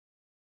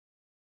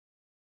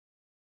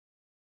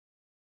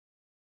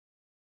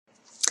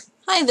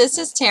Hi, this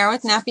is Tara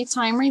with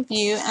Nappytime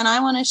Review, and I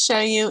want to show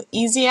you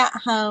Easy at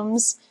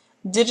Home's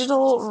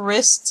digital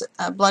wrist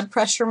blood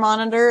pressure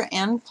monitor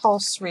and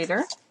pulse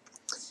reader.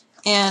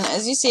 And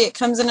as you see, it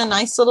comes in a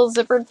nice little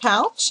zippered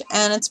pouch,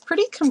 and it's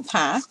pretty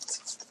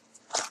compact.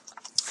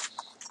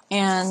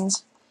 And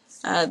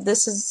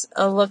this is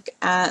a look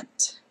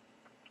at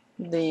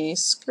the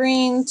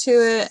screen to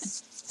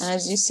it, and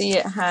as you see,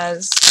 it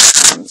has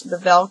the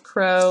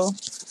Velcro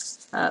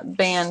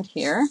band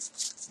here.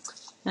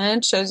 And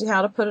it shows you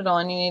how to put it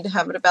on. You need to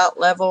have it about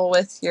level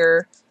with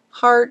your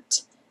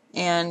heart,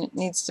 and it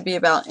needs to be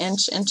about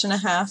inch and a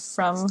half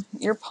from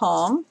your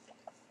palm.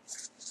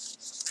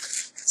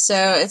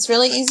 So it's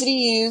really easy to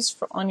use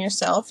on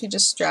yourself. You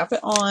just strap it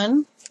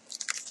on,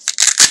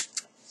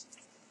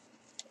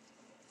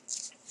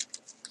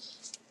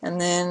 and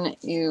then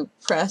you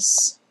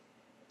press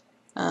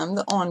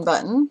the on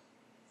button,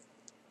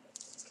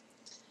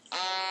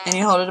 and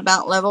you hold it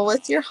about level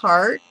with your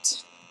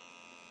heart.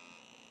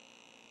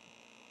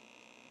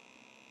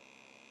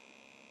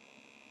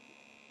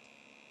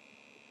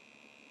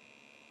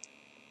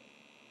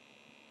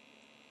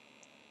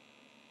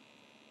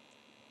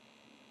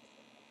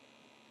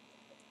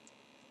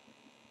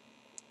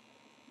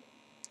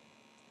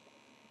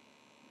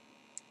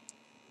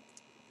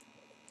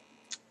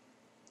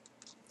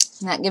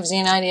 And that gives you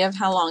an idea of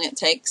how long it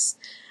takes.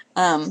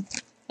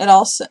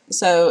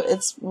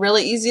 It's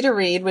really easy to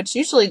read, which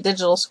usually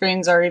digital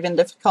screens are even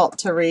difficult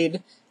to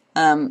read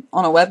on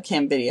a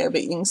webcam video,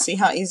 but you can see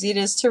how easy it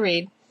is to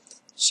read.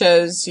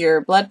 Shows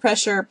your blood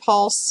pressure,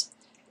 pulse,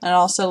 and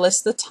also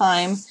lists the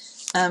time.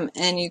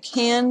 And you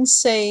can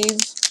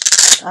save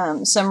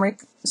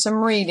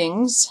some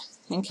readings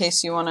in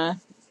case you want to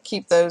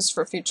keep those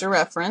for future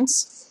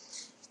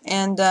reference.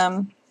 And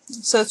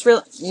so it's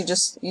really, you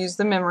just use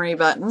the memory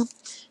button.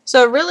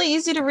 So really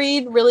easy to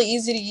read, really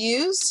easy to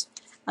use.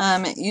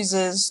 It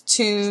uses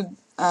two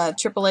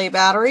AAA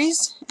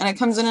batteries, and it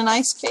comes in a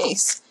nice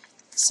case.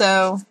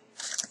 So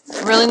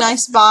really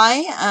nice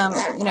buy,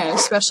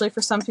 especially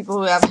for some people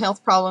who have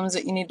health problems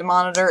that you need to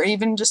monitor, or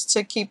even just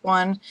to keep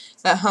one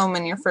at home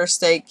in your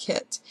first aid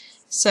kit.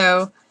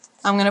 So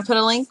I'm going to put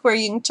a link where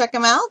you can check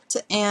them out,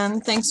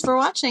 and thanks for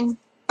watching.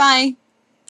 Bye.